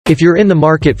If you're in the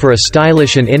market for a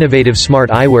stylish and innovative smart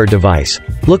eyewear device,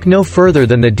 look no further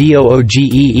than the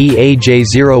DOOGE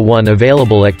AJ01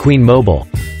 available at Queen Mobile.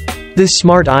 This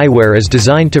smart eyewear is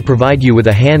designed to provide you with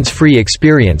a hands-free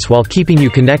experience while keeping you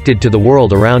connected to the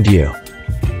world around you.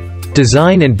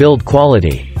 Design and build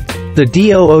quality. The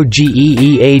DOOGE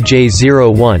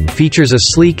AJ01 features a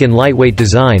sleek and lightweight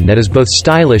design that is both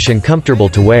stylish and comfortable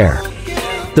to wear.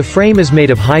 The frame is made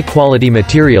of high-quality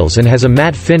materials and has a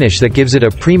matte finish that gives it a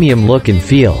premium look and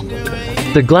feel.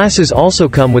 The glasses also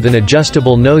come with an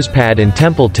adjustable nose pad and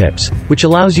temple tips, which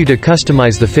allows you to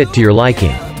customize the fit to your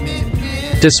liking.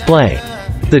 Display.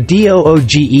 The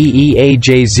DOOGE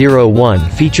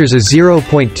AJ01 features a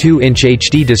 0.2-inch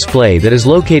HD display that is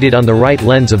located on the right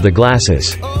lens of the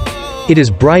glasses. It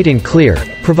is bright and clear,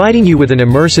 providing you with an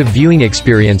immersive viewing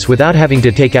experience without having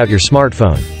to take out your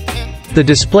smartphone. The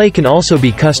display can also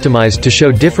be customized to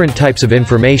show different types of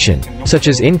information, such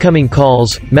as incoming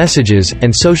calls, messages,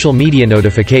 and social media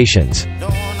notifications.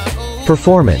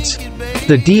 Performance.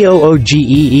 The DOOGE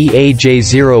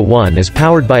AJ01 is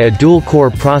powered by a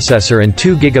dual-core processor and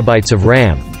 2 GB of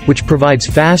RAM, which provides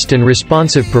fast and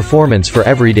responsive performance for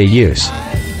everyday use.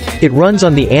 It runs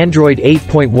on the Android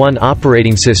 8.1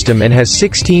 operating system and has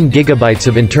 16 GB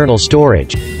of internal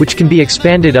storage, which can be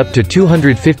expanded up to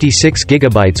 256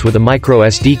 GB with a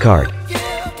microSD card.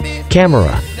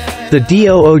 Camera. The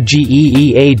DOOGE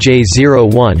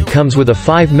AJ01 comes with a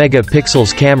 5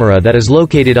 megapixels camera that is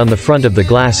located on the front of the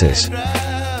glasses.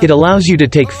 It allows you to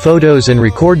take photos and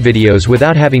record videos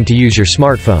without having to use your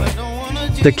smartphone.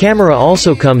 The camera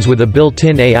also comes with a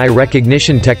built-in AI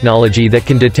recognition technology that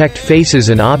can detect faces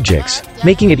and objects,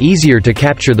 making it easier to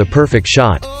capture the perfect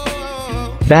shot.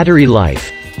 Battery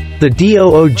life. The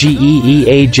DOOGE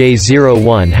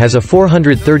AJ01 has a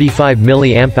 435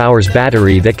 mAh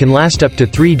battery that can last up to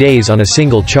 3 days on a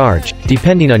single charge,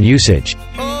 depending on usage.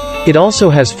 It also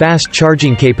has fast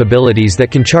charging capabilities that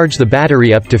can charge the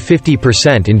battery up to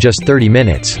 50% in just 30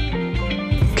 minutes.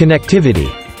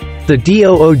 Connectivity. The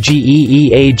DOOGE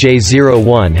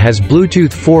AJ01 has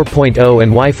Bluetooth 4.0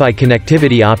 and Wi-Fi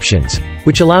connectivity options,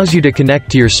 which allows you to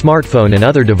connect to your smartphone and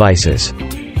other devices.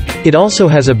 It also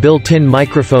has a built-in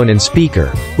microphone and speaker,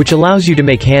 which allows you to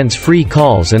make hands-free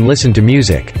calls and listen to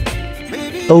music.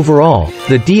 Overall,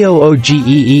 the DOOGE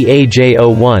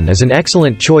AJ01 is an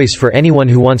excellent choice for anyone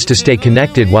who wants to stay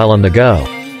connected while on the go.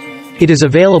 It is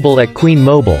available at Queen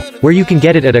Mobile, where you can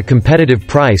get it at a competitive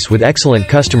price with excellent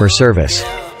customer service.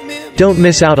 Don't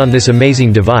miss out on this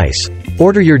amazing device.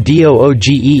 Order your DOOGE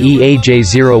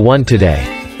AJ01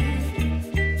 today.